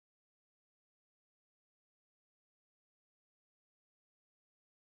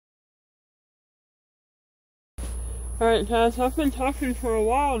Alright guys, I've been talking for a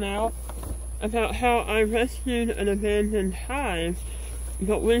while now about how I rescued an abandoned hive,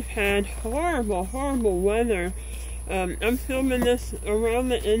 but we've had horrible weather. I'm filming this around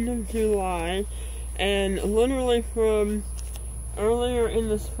the end of July, and literally from earlier in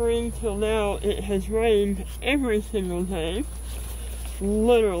the spring till now, it has rained every single day,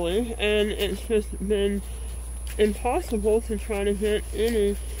 literally, and it's just been impossible to try to get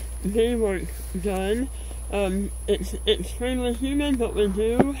any bee work done. It's extremely humid, but we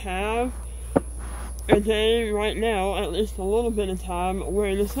do have a day right now, at least a little bit of time,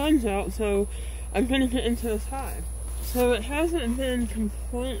 where the sun's out, so I'm going to get into this hive. So it hasn't been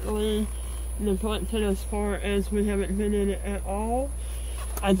completely neglected as far as we haven't been in it at all.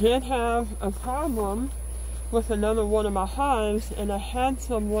 I did have a problem with another one of my hives, and I had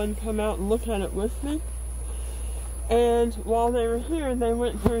someone come out and look at it with me. And while they were here, they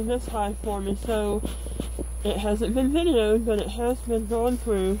went through this hive for me, so it hasn't been videoed, but it has been gone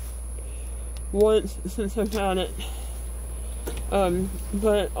through once since I got it.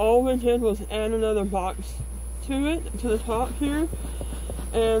 But all we did was add another box to it, to the top here,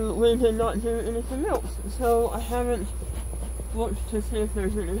 and we did not do anything else. So I haven't looked to see if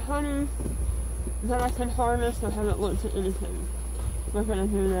there's any honey that I can harvest. I haven't looked at anything. We're going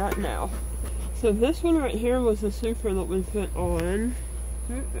to do that now. So this one right here was the super that we put on.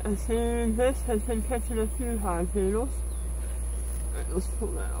 I see this has been catching a few hive beetles. Alright, let's pull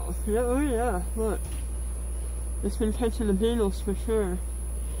that off. Yeah, oh yeah, look. It's been catching the beetles for sure.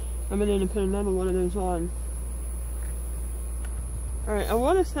 I'm gonna need to put another one of those on. Alright, I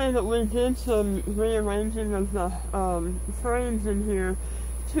want to say that we did some rearranging of the frames in here.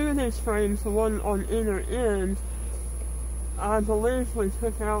 Two of these frames, the one on either end, I believe we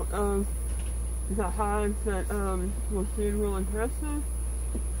took out of the hive that was being real aggressive.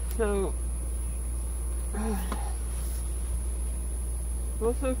 So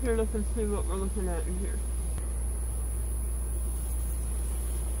let's open it up and see what we're looking at in here.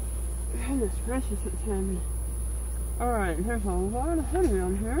 Goodness gracious, it's heavy. Alright, there's a lot of honey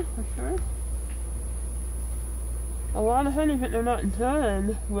on here for sure. A lot of honey, but they're not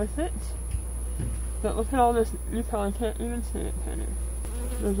done with it. But look at all this, you probably can't even see it, can you?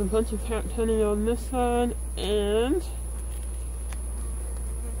 There's a bunch of capped honey on this side, and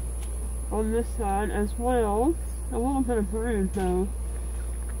on this side as well. A little bit of brood though.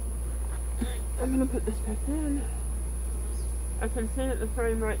 I'm gonna put this back in. I can see that the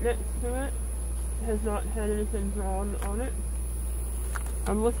frame right next to it has not had anything drawn on it.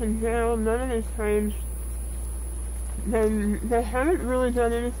 I'm looking down, none of these frames, they haven't really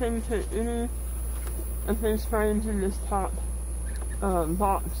done anything to any of these frames in this top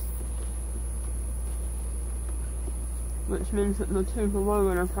box, which means that the two below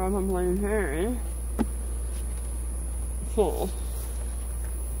it are probably very full.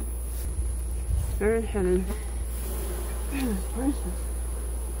 Very heavy. Goodness gracious.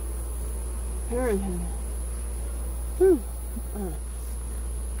 Very heavy. Whew. Alright.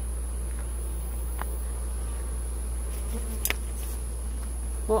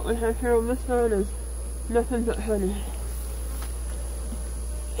 What we have here on this side is nothing but honey.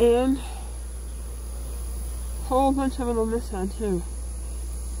 And a whole bunch of it on this side too.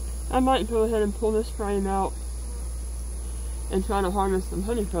 I might go ahead and pull this frame out and try to harvest some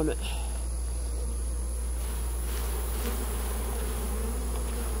honey from it.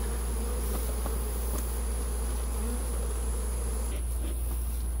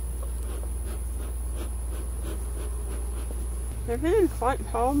 They're being quite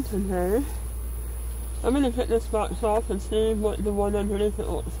calm today. I'm going to get this box off and see what the one underneath it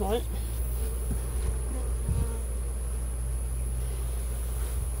looks like.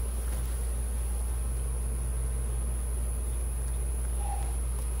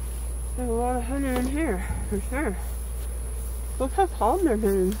 There's a lot of honey in here, for sure. Look how calm they're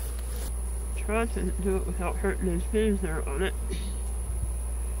being. Try to do it without hurting those bees that are on it.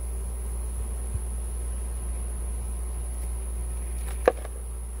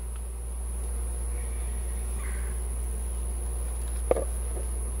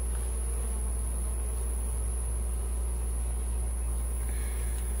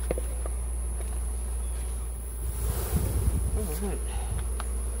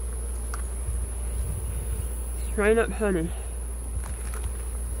 Straight up honey.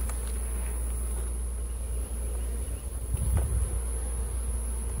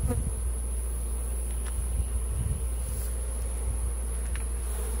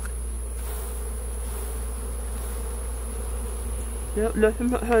 Yep, nothing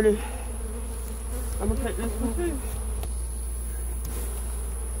but honey. I'm gonna take this one too.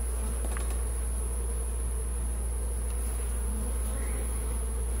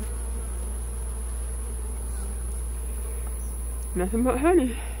 Nothing but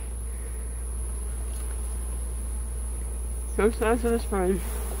honey. Both sides of this frame.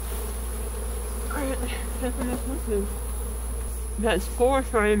 Alright, taking this one too. That's 4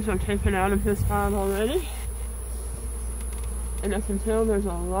 frames I've taken out of this hive already. And I can tell there's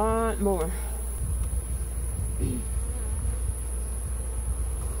a lot more.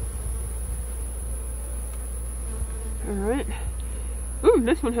 Alright. Ooh,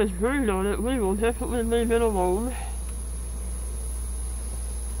 this one has brood on it. We will definitely leave it alone.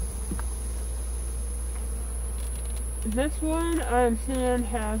 This one I'm seeing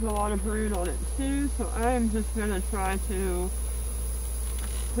has a lot of brood on it too, so I'm just going to try to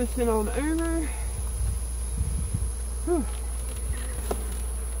push it on over. Whew.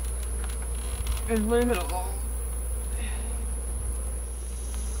 And leave it alone.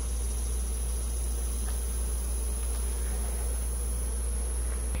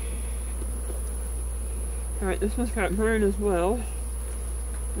 Alright, this one's got brood as well.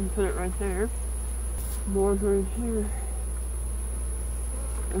 And put it right there. More brood here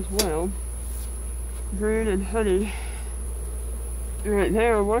as well. Brood and honey. Right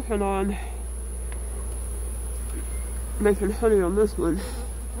there, I'm working on making honey on this one.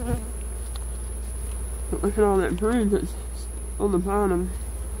 But look at all that brood that's on the bottom.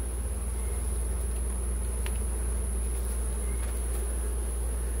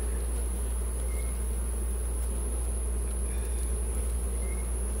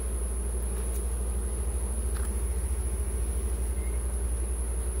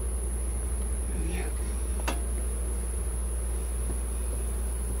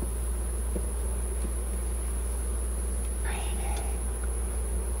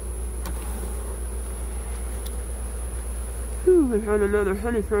 We found another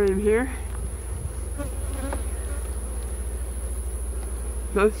honey frame here.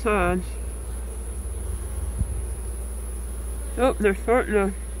 Both sides. Oh, they're starting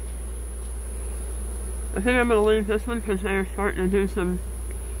to... I think I'm going to leave this one because they're starting to do some...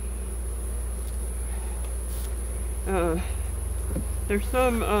 there's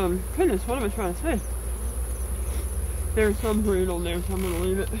some, goodness, what am I trying to say? There's some brood on there, so I'm going to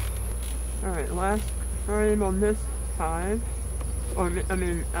leave it. Alright, last frame on this hive. Or, I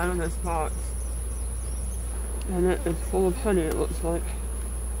mean, out of this box. And it is full of honey, it looks like.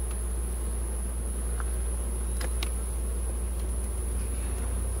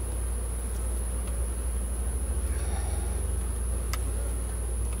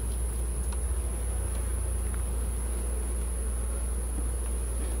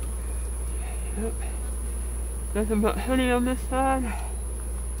 Yep. Nothing but honey on this side.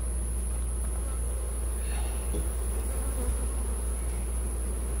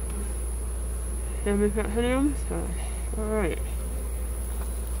 And we've got honey on this side. Alright.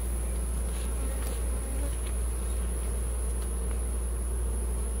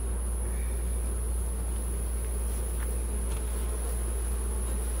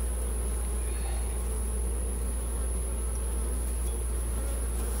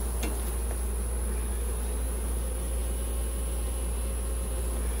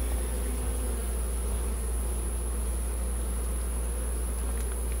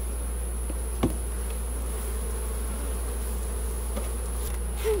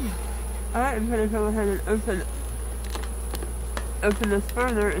 I'm going to go ahead and open this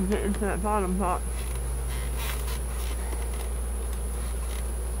further and get into that bottom box.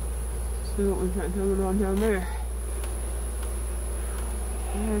 See what we've got going on down there.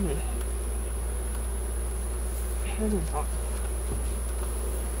 Heavy box.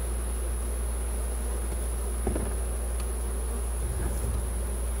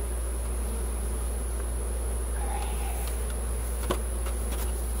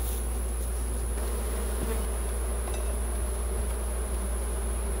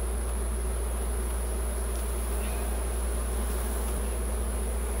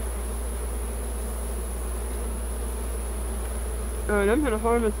 Alright, I'm going to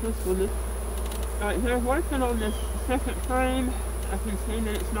harvest this one. Alright, they're working on this second frame. I can see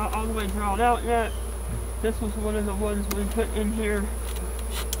that it's not all the way drawn out yet. This was one of the ones we put in here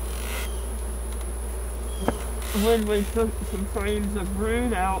when we took some frames of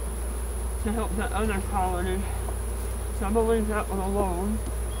brood out to help the other colony. So I'm going to leave that one alone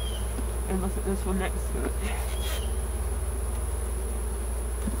and look at this one next to it.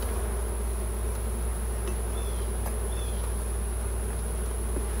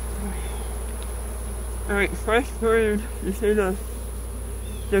 Alright, fresh brood. You see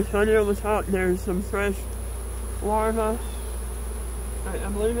there's honey on the top, there's some fresh larvae. Alright,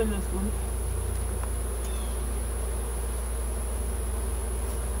 I'm leaving this one.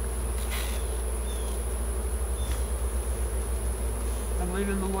 I'm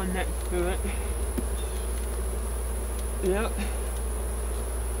leaving the one next to it. Yep.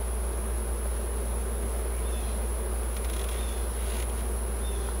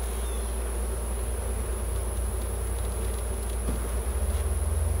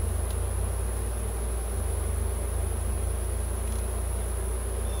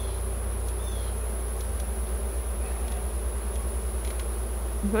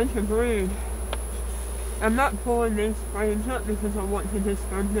 Bunch of brood. I'm not pulling these frames up because I want to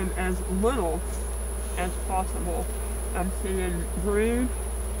disturb them as little as possible. I'm seeing brood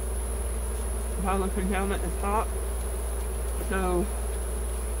by looking down at the top, so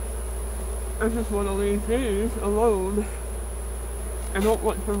I just want to leave these alone. I don't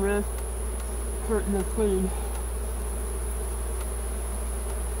want to risk hurting the queen.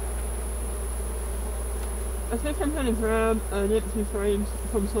 I think I'm going to grab an empty frame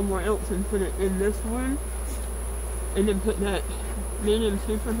from somewhere else and put it in this one, and then put that medium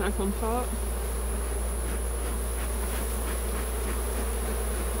super back on top.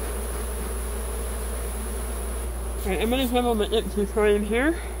 Alright, I'm going to grab on the empty frame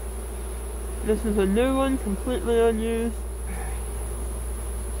here. This is a new one, completely unused.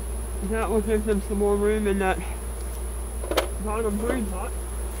 That will give them some more room in that bottom brood box.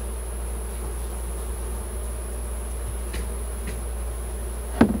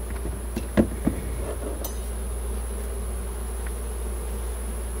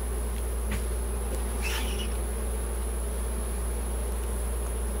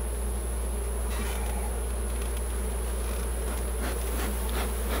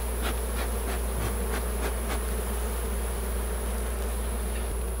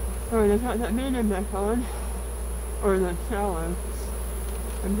 Alright, I've got that medium back on, or the shallow.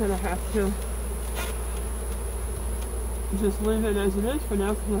 I'm gonna have to just leave it as it is for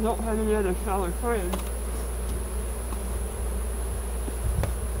now because I don't have any other shallow frames.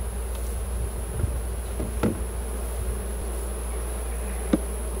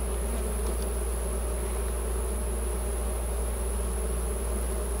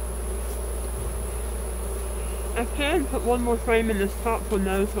 I can put one more frame in this top one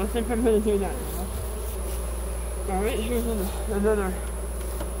though, so I think I'm going to do that now. Alright, here's another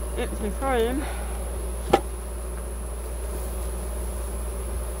empty frame.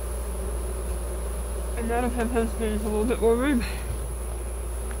 And that'll have those things a little bit more room.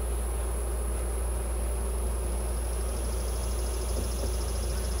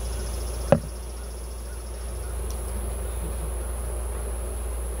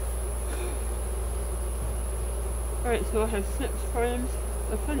 Alright, so I have 6 frames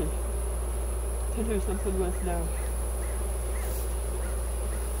of finish to do something with now.